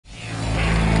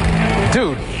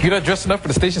Dude, you're not dressing up for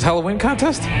the station's Halloween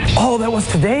contest? Oh, that was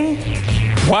today?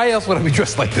 Why else would I be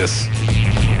dressed like this?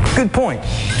 Good point.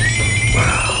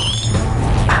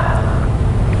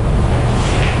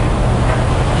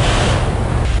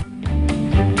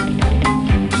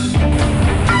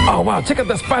 Oh, wow, check out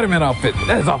that Spider-Man outfit.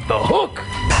 That is off the hook.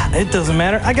 It doesn't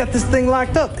matter. I got this thing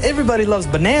locked up. Everybody loves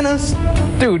bananas.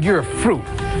 Dude, you're a fruit.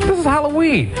 This is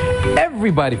Halloween.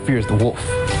 Everybody fears the wolf.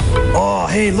 Oh,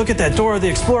 hey, look at that Dora the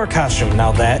Explorer costume.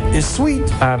 Now that is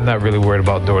sweet. I'm not really worried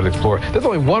about Dora the Explorer. There's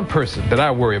only one person that I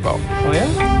worry about. Oh,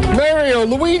 yeah? Mario,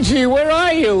 Luigi, where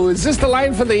are you? Is this the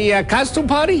line for the costume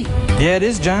party? Yeah, it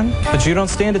is, John. But you don't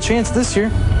stand a chance this year.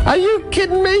 Are you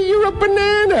kidding me? You're a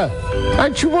banana.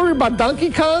 Aren't you worried about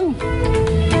Donkey Kong?